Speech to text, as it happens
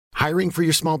Hiring for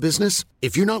your small business?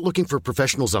 If you're not looking for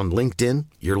professionals on LinkedIn,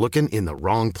 you're looking in the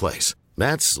wrong place.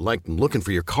 That's like looking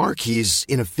for your car keys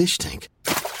in a fish tank.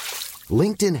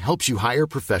 LinkedIn helps you hire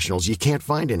professionals you can't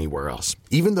find anywhere else,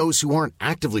 even those who aren't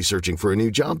actively searching for a new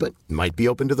job but might be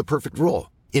open to the perfect role.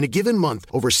 In a given month,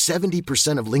 over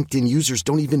 70% of LinkedIn users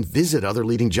don't even visit other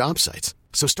leading job sites.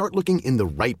 So start looking in the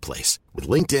right place. With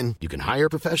LinkedIn, you can hire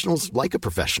professionals like a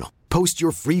professional. Post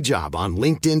your free job on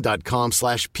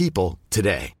linkedin.com/people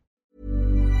today.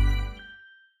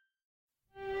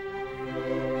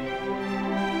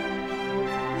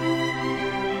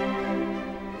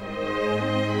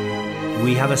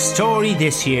 We have a story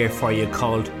this year for you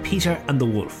called Peter and the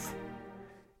Wolf.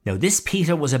 Now, this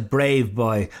Peter was a brave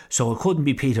boy, so it couldn't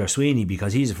be Peter Sweeney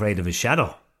because he's afraid of his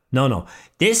shadow. No.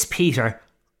 This Peter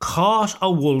caught a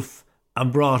wolf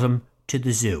and brought him to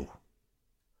the zoo.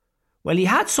 Well, he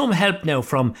had some help now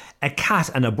from a cat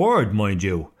and a bird, mind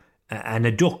you, and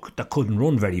a duck that couldn't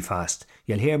run very fast.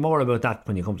 You'll hear more about that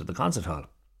when you come to the concert hall.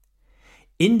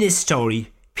 In this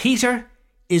story, Peter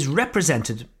is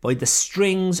represented by the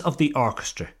strings of the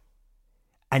orchestra.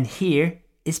 And here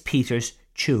is Peter's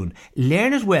tune.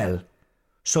 Learn it well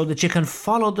so that you can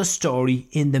follow the story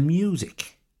in the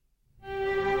music.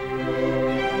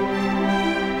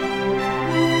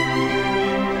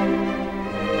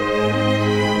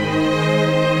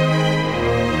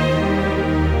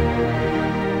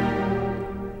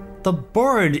 The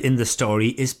bird in the story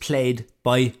is played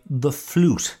by the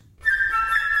flute.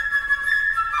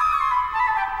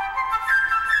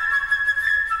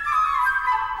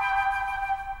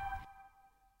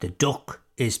 The duck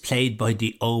is played by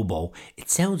the oboe.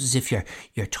 It sounds as if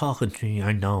you're talking through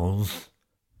your nose.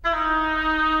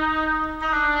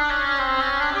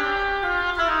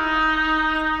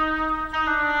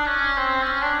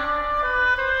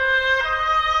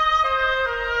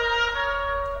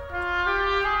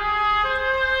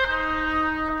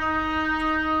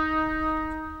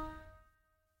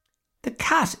 The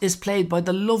cat is played by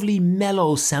the lovely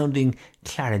mellow sounding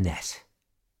clarinet.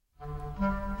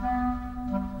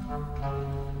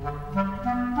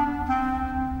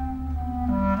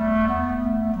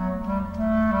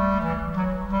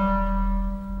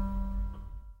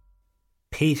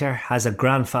 Peter has a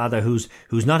grandfather who's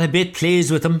not a bit pleased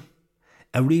with him.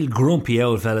 A real grumpy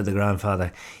old fella, the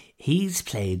grandfather. He's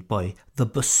played by the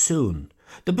bassoon.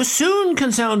 The bassoon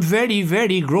can sound very,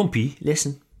 very grumpy.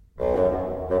 Listen.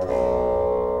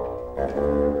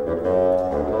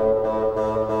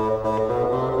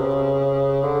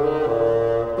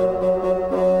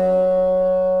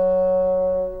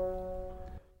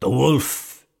 The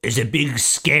wolf is a big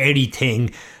scary thing,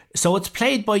 so it's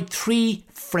played by 3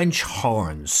 French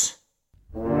horns.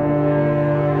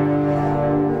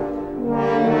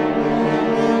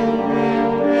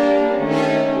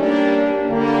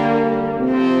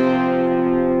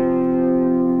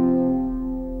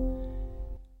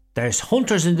 There's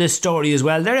hunters in this story as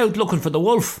well. They're out looking for the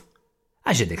wolf,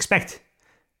 as you'd expect.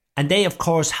 And they, of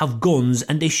course, have guns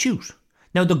and they shoot.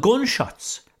 Now, the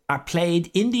gunshots are played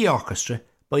in the orchestra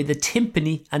by the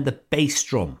timpani and the bass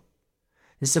drum.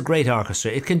 This is a great orchestra.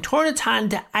 It can turn its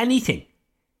hand to anything.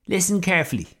 Listen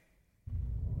carefully.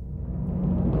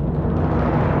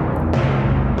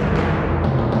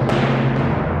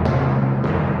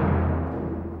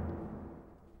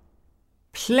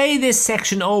 Play this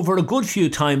section over a good few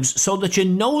times so that you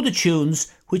know the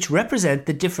tunes which represent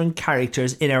the different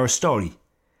characters in our story.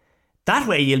 That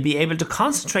way you'll be able to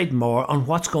concentrate more on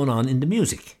what's going on in the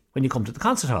music when you come to the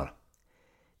concert hall.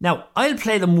 Now, I'll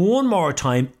play them one more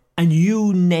time and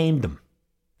you name them.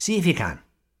 See if you can.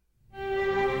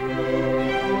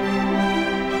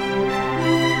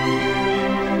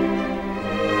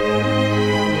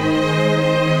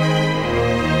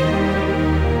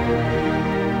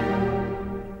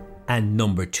 And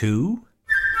number 2.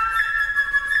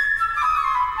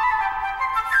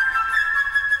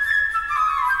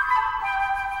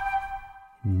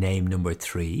 Name number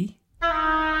 3.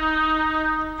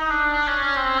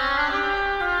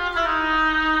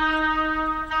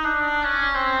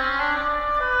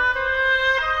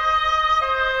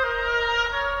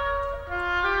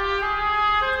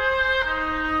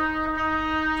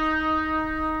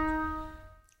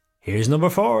 Here's number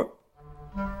 4.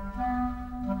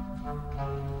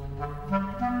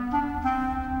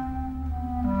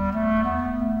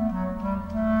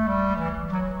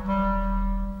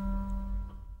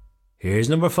 Here's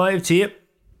number 5 to you.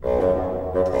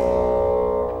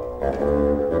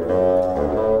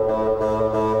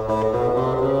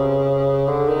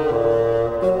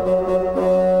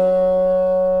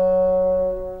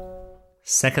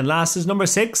 Second last is number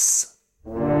 6.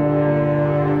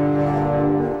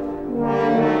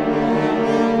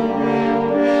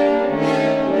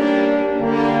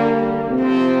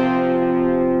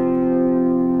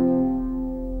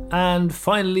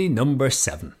 finally number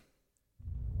 7.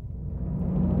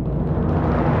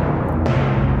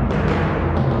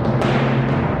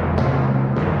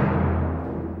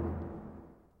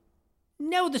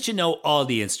 Now that you know all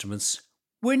the instruments,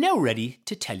 we're now ready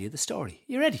to tell you the story.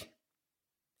 You ready?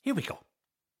 Here we go.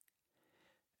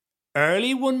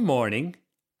 Early one morning,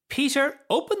 Peter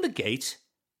opened the gate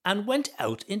and went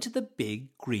out into the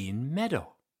big green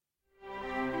meadow.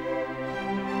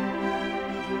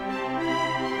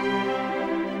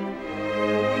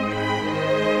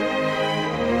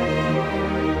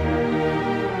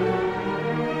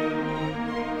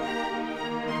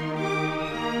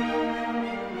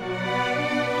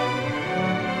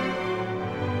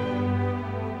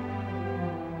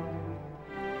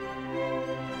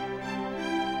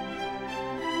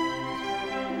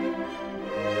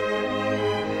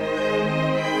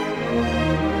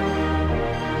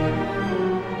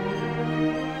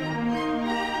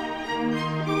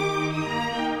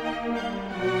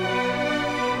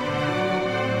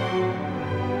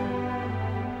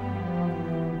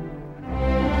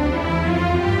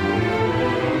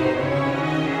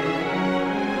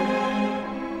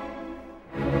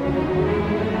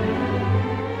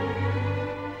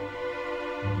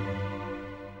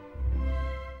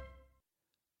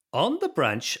 On the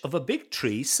branch of a big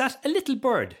tree sat a little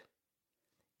bird.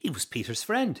 He was Peter's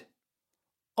friend.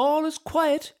 "All is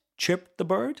quiet," chirped the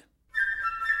bird.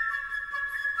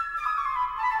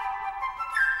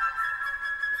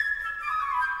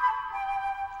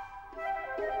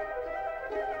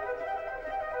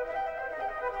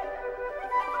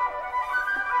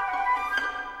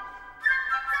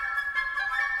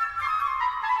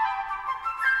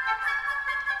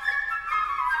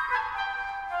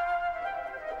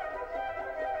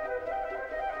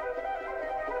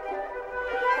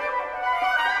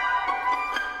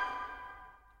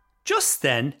 Just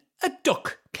then, a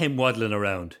duck came waddling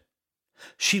around.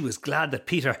 She was glad that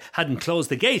Peter hadn't closed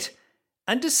the gate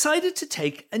and decided to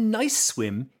take a nice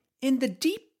swim in the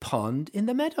deep pond in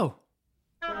the meadow.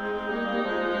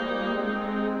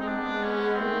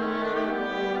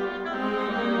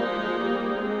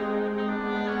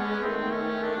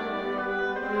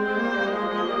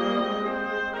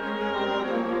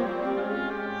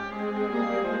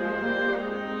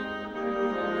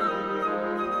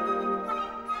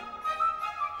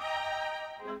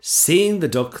 Seeing the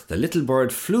duck, the little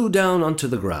bird flew down onto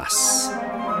the grass.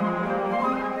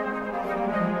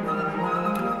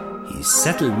 He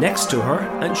settled next to her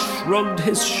and shrugged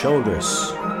his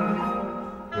shoulders.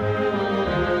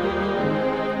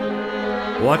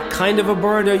 "What kind of a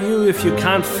bird are you if you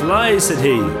can't fly?" said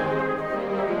he.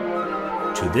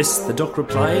 To this the duck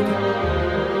replied,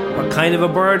 "What kind of a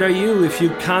bird are you if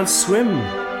you can't swim?"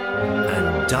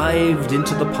 and dived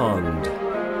into the pond.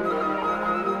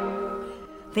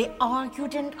 They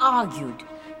argued and argued,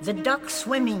 the duck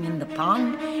swimming in the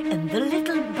pond and the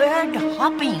little bird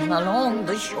hopping along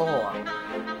the shore.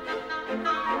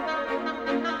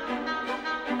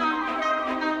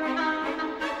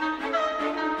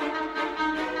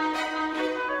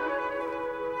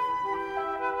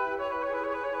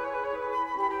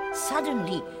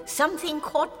 Suddenly, something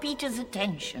caught Peter's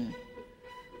attention.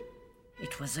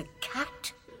 It was a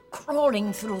cat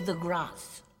crawling through the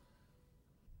grass.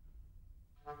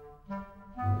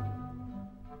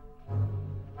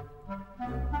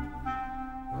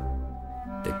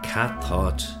 The cat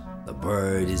thought, "The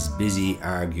bird is busy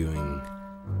arguing.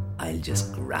 I'll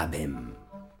just grab him."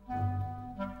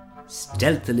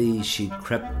 Stealthily she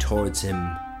crept towards him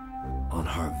on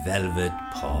her velvet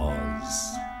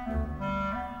paws.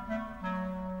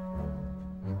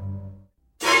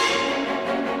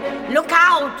 "Look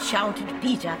out!" shouted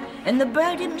Peter, and the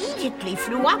bird immediately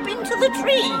flew up into the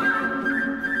tree.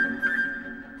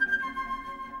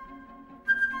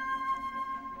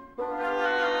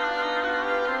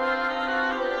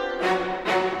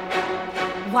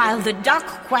 While the duck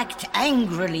quacked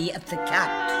angrily at the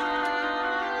cat.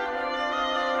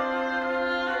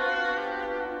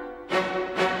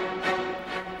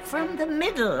 From the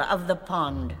middle of the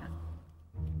pond,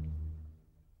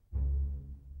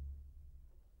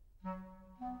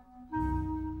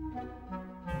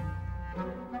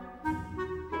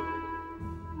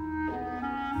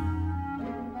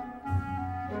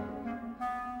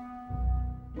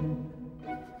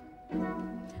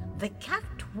 the cat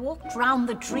walked round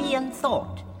the tree and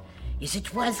thought, "Is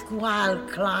it worthwhile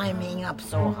climbing up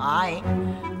so high?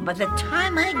 By the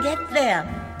time I get there,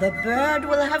 the bird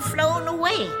will have flown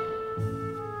away."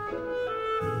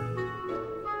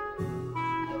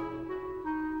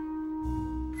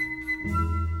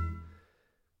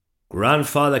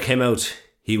 Grandfather came out.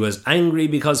 He was angry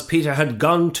because Peter had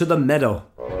gone to the meadow.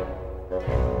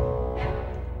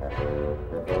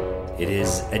 It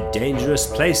is a dangerous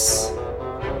place.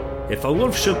 If a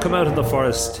wolf should come out of the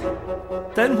forest,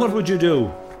 then what would you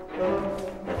do?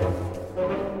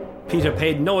 Peter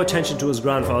paid no attention to his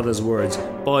grandfather's words.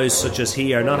 Boys such as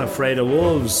he are not afraid of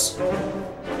wolves.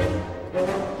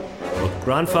 But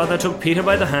grandfather took Peter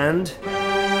by the hand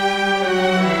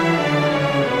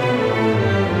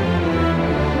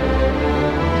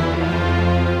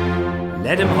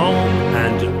led him home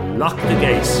and locked the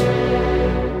gate.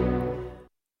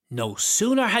 No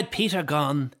sooner had Peter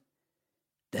gone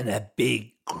than a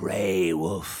big grey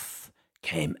wolf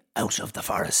came out of the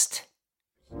forest.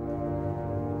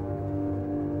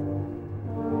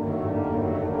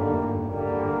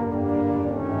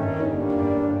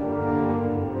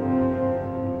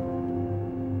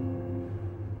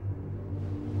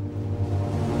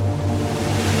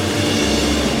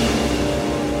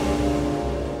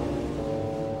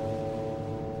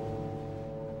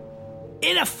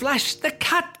 In a flash, the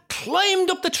cat climbed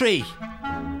up the tree.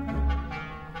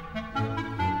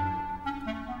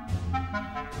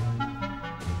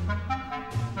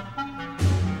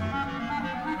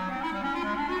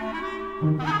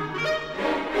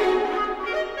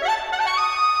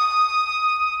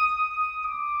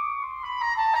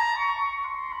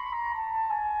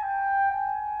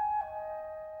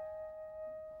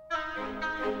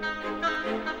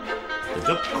 The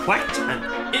duck quacked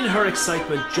and, in her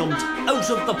excitement, jumped out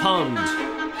of the pond.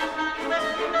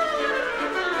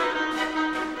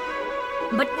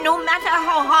 But no matter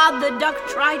how hard the duck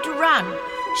tried to run,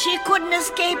 she couldn't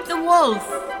escape the wolf.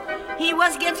 He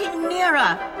was getting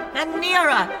nearer and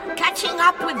nearer, catching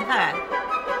up with her.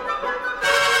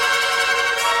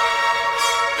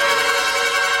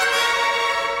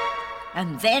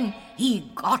 And then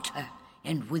he got her,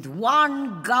 and with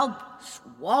one gulp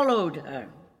swallowed her.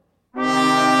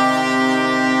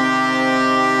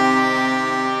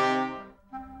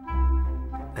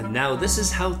 And now this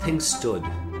is how things stood.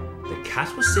 The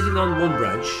cat was sitting on one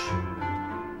branch,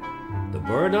 the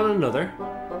bird on another,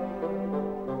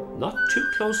 not too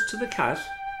close to the cat,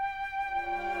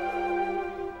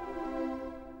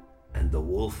 and the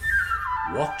wolf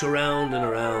walked around and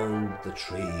around the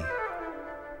tree,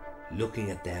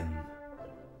 looking at them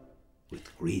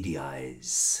with greedy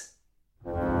eyes.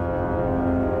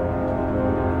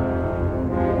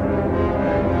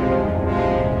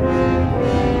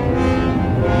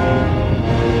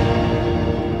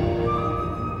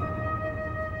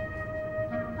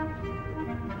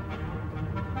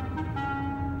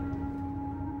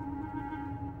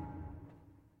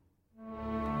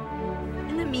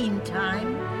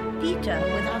 Meantime, Peter,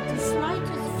 without the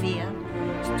slightest fear,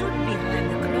 stood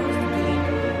behind the closed gate,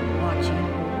 watching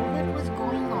all that was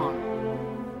going on.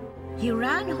 He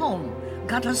ran home,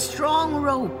 got a strong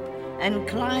rope, and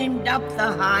climbed up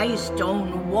the high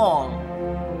stone wall.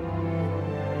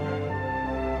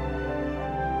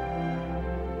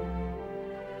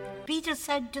 Peter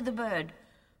said to the bird,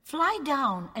 "Fly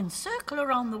down and circle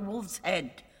around the wolf's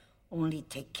head. Only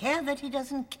take care that he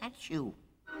doesn't catch you."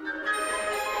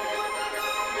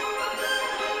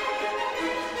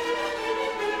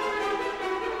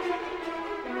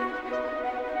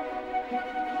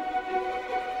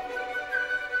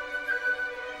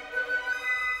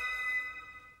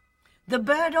 The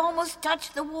bird almost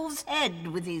touched the wolf's head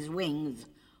with his wings,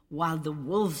 while the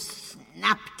wolf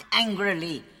snapped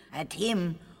angrily at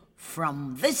him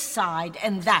from this side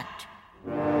and that.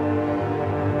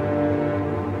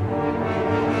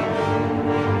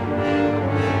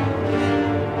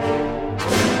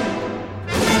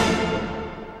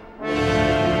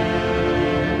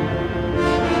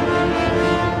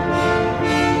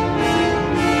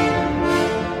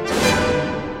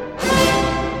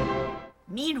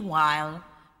 Meanwhile,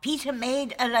 Peter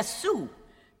made a lasso,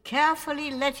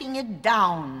 carefully letting it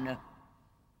down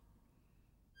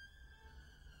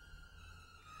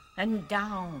and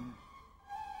down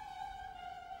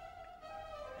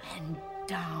and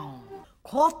down,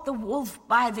 caught the wolf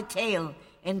by the tail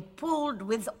and pulled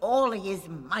with all his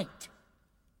might.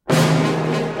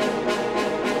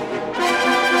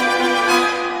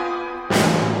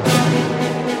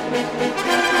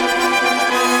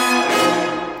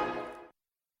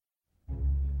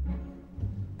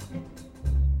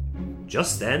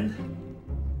 Just then,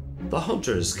 the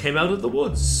hunters came out of the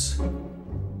woods.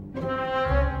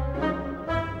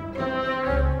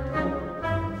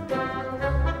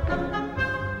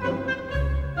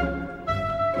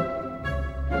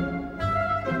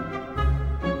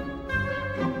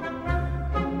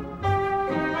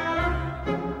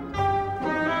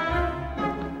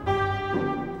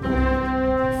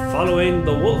 following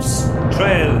the wolf's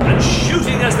trail and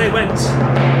shooting as they went.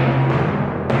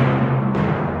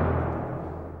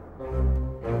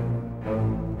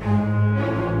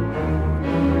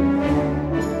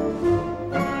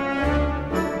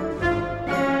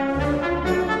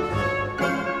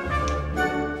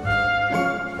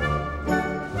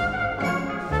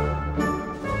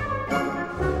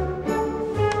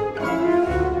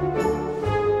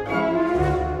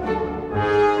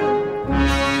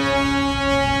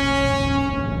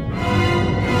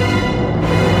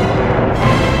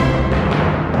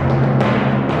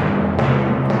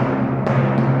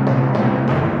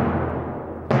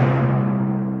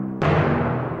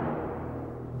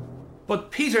 But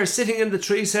Peter, sitting in the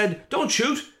tree, said, "Don't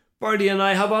shoot. Birdie and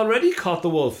I have already caught the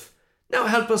wolf. Now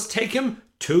help us take him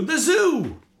to the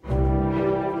zoo." And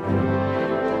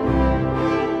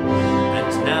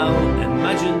now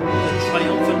imagine the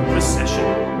triumphant procession.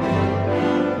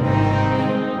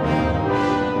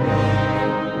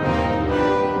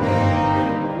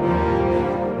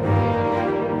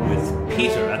 With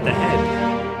Peter at the head.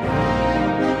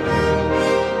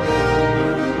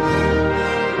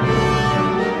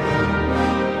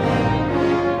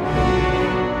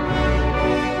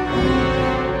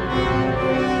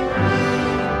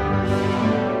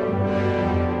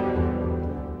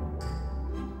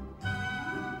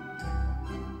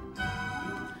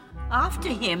 After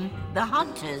him, the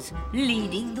hunters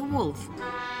leading the wolf.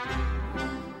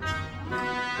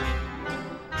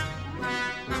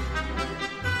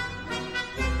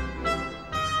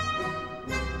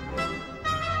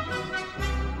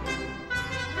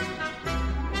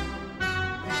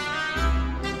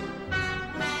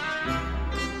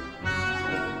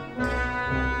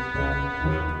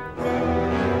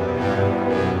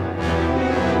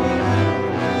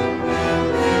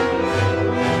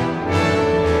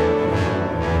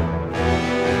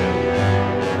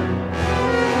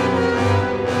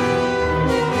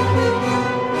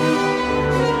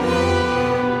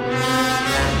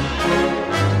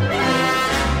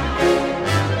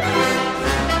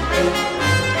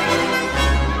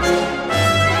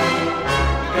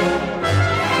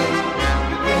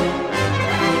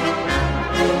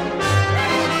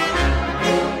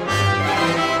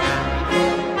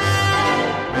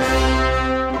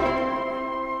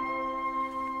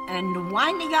 And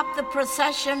winding up the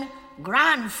procession,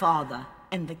 Grandfather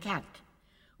and the cat.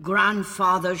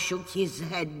 Grandfather shook his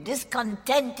head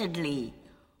discontentedly.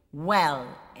 Well,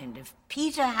 and if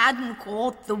Peter hadn't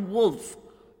caught the wolf,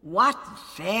 what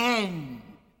then?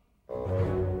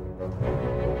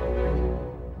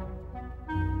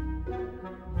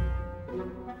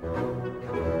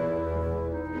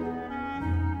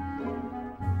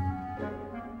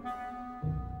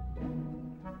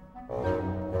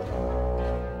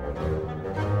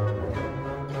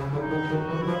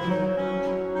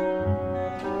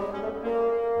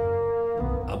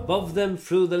 Above them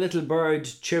flew the little bird,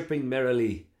 chirping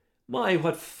merrily. "My,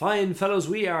 what fine fellows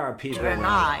we are, Peter and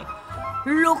I.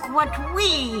 Look what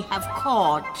we have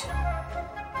caught."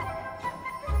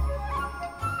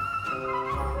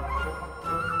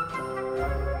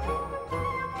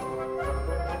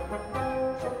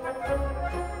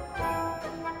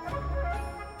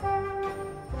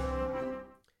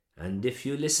 And if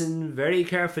you listen very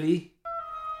carefully,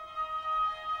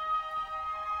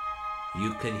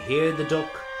 you can hear the duck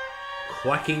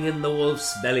quacking in the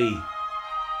wolf's belly.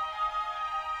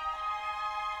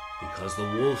 Because the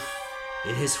wolf,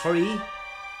 in his hurry,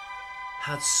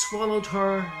 had swallowed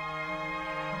her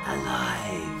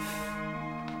alive.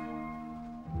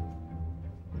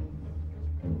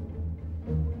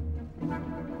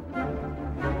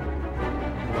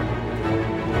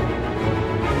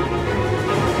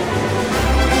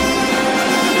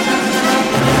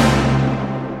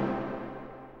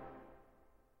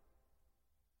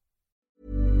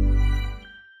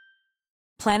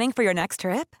 Planning for your next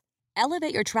trip?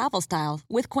 Elevate your travel style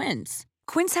with Quince.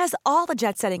 Quince has all the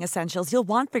jet-setting essentials you'll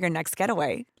want for your next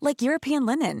getaway, like European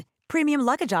linen, premium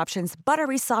luggage options,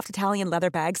 buttery soft Italian leather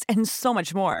bags, and so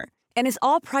much more. And is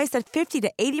all priced at 50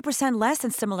 to 80% less than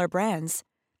similar brands.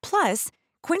 Plus,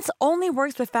 Quince only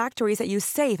works with factories that use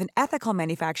safe and ethical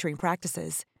manufacturing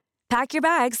practices. Pack your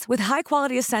bags with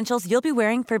high-quality essentials you'll be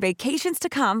wearing for vacations to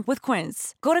come with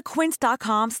Quince. Go to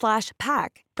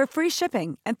quince.com/pack for free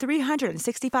shipping and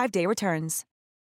 365-day returns.